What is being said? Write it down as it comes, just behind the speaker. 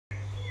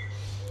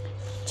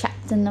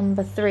Chapter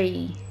number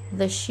 3,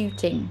 The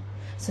Shooting.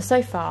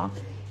 So far,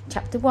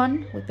 Chapter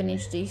 1, we've been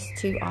introduced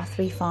to our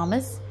 3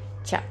 farmers.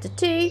 Chapter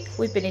 2,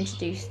 we've been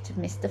introduced to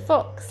Mr.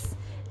 Fox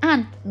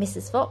and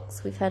Mrs.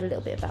 Fox. We've heard a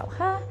little bit about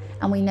her,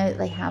 and we know that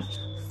they have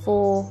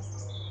 4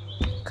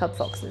 cub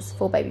foxes,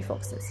 4 baby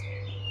foxes.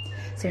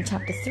 So in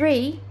Chapter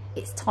 3,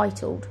 it's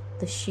titled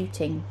The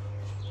Shooting.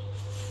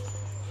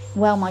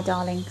 "Well, my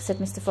darling," said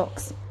Mr.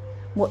 Fox,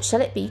 "what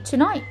shall it be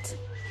tonight?"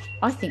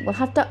 "I think we'll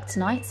have duck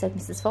tonight," said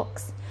Mrs.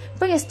 Fox.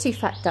 "Bring us 2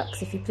 fat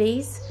ducks, if you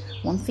please.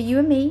 One for you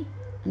and me,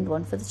 and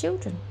one for the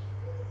children."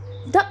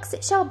 "Ducks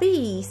it shall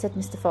be," said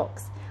Mr.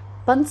 Fox.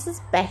 "Bunce's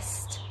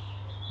best."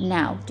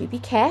 "Now, do be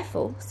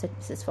careful," said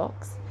Mrs.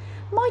 Fox.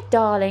 "My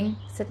darling,"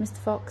 said Mr.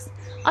 Fox,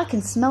 "I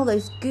can smell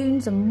those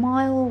goons a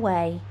mile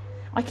away.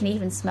 I can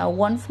even smell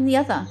one from the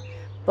other.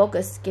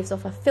 Boggis gives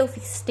off a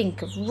filthy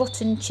stink of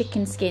rotten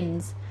chicken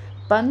skins.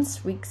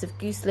 Bunce reeks of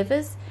goose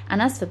livers,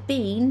 and as for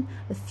Bean,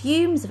 the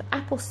fumes of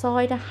apple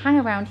cider hang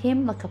around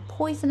him like a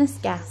poisonous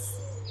gas."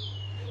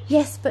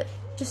 "Yes, but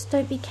just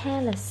don't be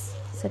careless,"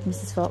 said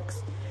Mrs.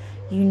 Fox.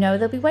 "You know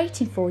they'll be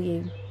waiting for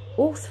you,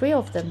 all 3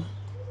 of them."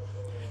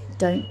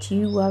 "Don't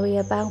you worry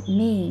about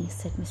me,"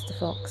 said Mr.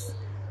 Fox.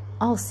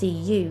 "I'll see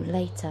you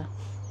later."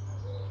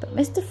 But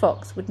Mr.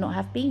 Fox would not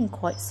have been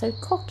quite so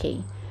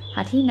cocky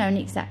had he known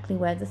exactly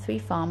where the 3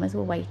 farmers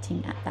were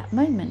waiting at that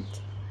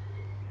moment.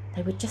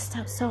 They were just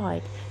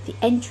outside the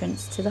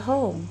entrance to the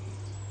hole,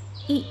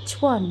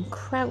 each one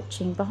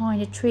crouching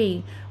behind a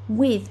tree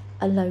with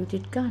a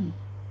loaded gun.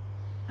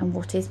 And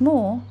what is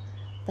more,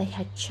 they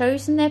had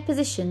chosen their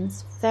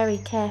positions very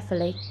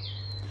carefully,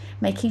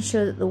 making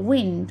sure that the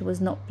wind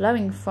was not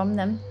blowing from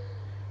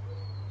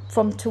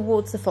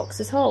towards the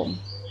fox's hole.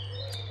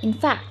 In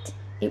fact,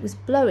 it was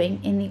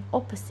blowing in the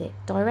opposite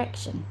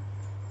direction.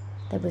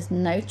 There was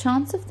no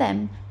chance of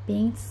them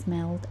being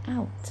smelled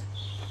out.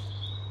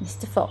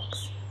 Mr.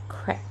 Fox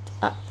crept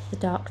up the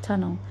dark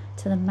tunnel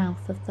to the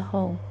mouth of the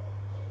hole.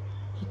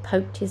 He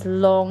poked his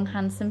long,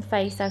 handsome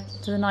face out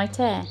into the night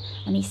air,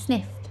 and he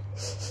sniffed.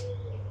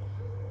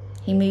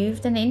 He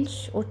moved an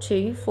inch or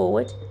 2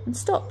 forward and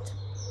stopped.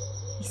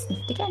 He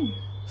sniffed again.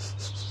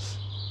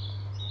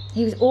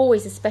 He was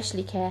always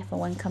especially careful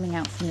when coming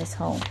out from this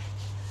hole.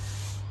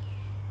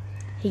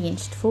 He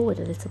inched forward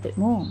a little bit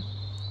more.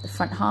 The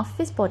front half of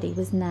his body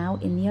was now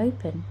in the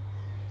open.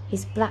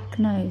 His black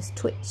nose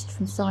twitched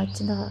from side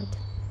to side.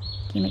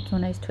 Can you make your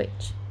nose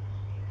twitch?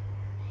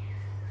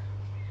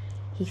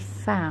 His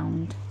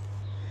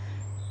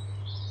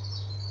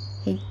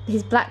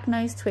black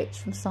nose twitched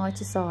from side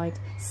to side,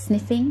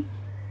 sniffing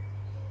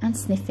and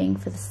sniffing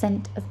for the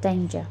scent of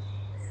danger.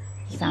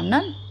 He found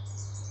none,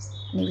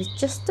 and he was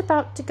just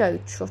about to go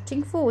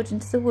trotting forward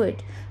into the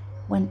wood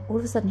when all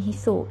of a sudden he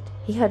thought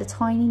he heard a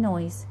tiny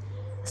noise,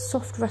 a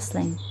soft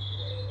rustling,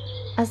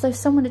 as though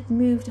someone had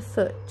moved a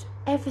foot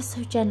ever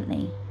so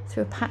gently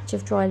through a patch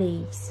of dry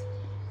leaves.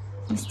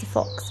 Mr.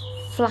 Fox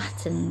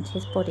flattened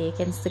his body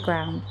against the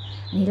ground,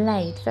 and he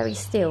laid very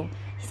still,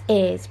 his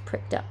ears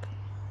pricked up.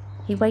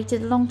 He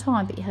waited a long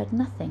time, but he heard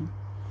nothing.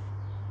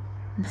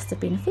 It must have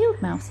been a field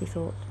mouse, he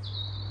thought,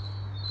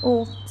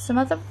 or some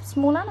other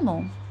small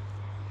animal.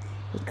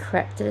 He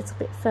crept a little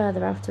bit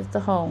further out of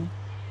the hole,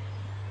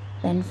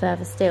 then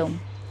further still.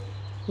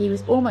 He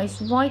was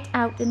almost right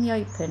out in the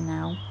open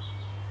now.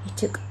 He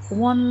took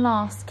one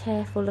last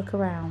careful look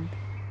around.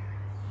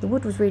 The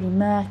wood was really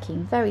murky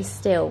and very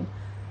still.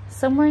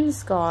 Somewhere in the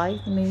sky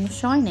the moon was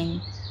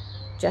shining.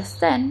 Just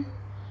then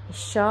his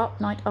sharp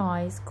night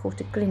eyes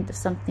caught a glint of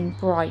something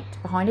bright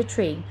behind a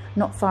tree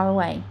not far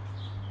away.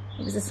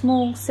 It was a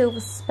small silver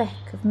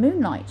speck of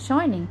moonlight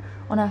shining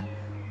on a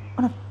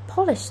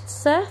polished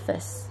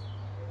surface.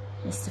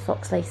 Mr.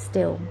 Fox lay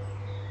still,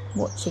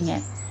 watching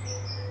it.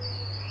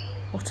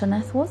 What on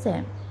earth was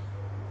it?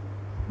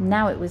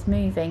 Now it was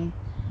moving.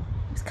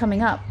 It was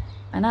coming up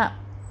and up.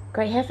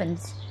 Great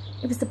heavens,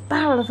 it was the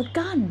barrel of a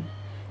gun.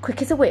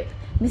 Quick as a whip,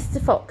 Mr.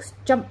 Fox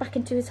jumped back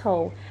into his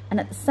hole, and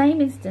at the same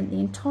instant the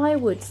entire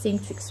wood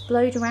seemed to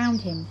explode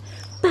around him.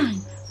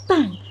 Bang,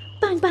 bang,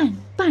 bang,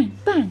 bang, bang,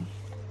 bang.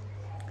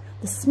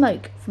 The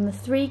smoke from the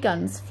 3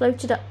 guns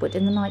floated upward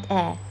in the night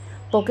air.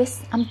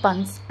 Boggis and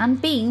Bunce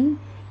and Bean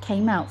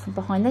came out from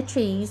behind their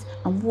trees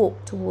and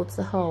walked towards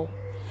the hole.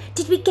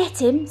 "Did we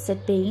get him?"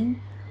 said Bean.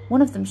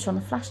 One of them shone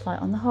a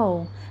flashlight on the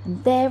hole,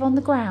 and there on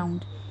the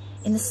ground,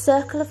 in the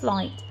circle of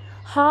light,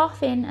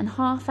 half in and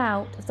half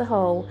out of the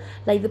hole,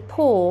 lay the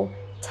poor,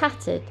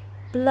 tattered,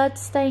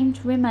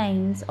 blood-stained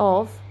remains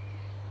of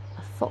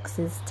a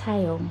fox's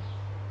tail.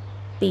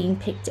 Bean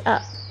picked it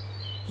up.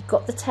 He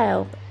got the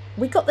tail.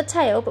 "We got the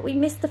tail, but we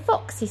missed the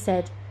fox," he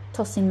said,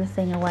 tossing the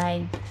thing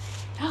away.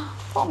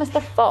 "Poor Mr.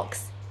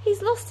 Fox,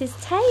 he's lost his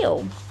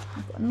tail."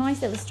 I've got a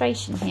nice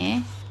illustration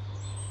here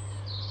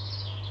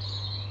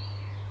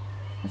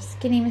of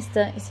skinny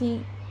Mr. Is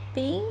he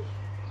Bean?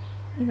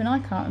 Even I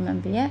can't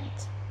remember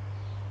yet.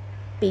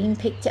 Bean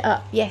picked it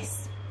up,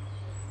 yes.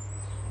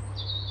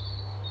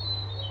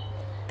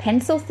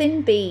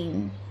 Pencil-thin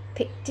Bean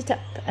picked it up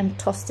and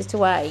tossed it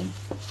away.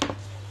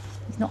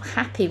 He's not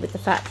happy with the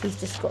fact he's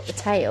just got the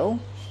tail.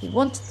 He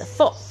wanted the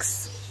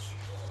fox.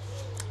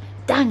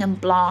 Dang and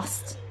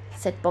blast,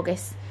 said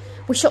Boggis.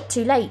 We shot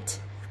too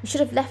late. We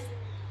should have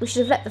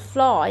let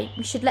fly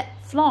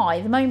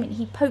the moment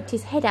he poked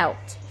his head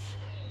out.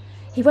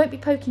 He won't be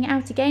poking it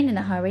out again in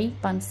a hurry,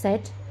 Bun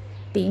said.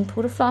 Bean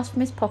pulled a flask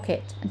from his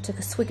pocket and took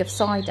a swig of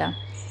cider.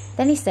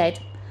 Then he said,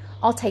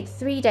 I'll take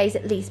 3 days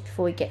at least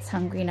before he gets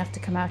hungry enough to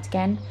come out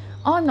again.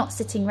 I'm not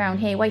sitting round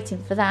here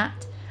waiting for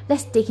that.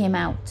 Let's dig him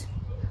out.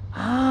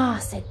 Ah,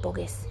 said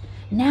Boggis.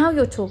 Now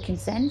you're talking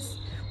sense.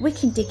 We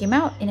can dig him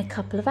out in a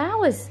couple of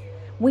hours.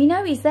 We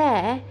know he's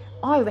there.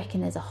 I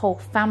reckon there's a whole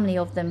family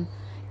of them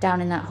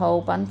down in that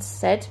hole, Bun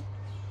said.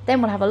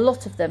 Then we'll have a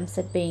lot of them,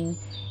 said Bean.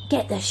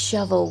 Get the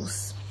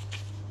shovels.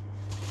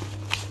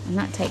 And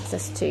that takes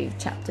us to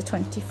chapter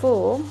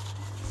 24,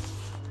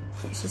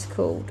 which is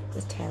called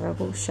The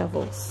Terrible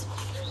Shovels.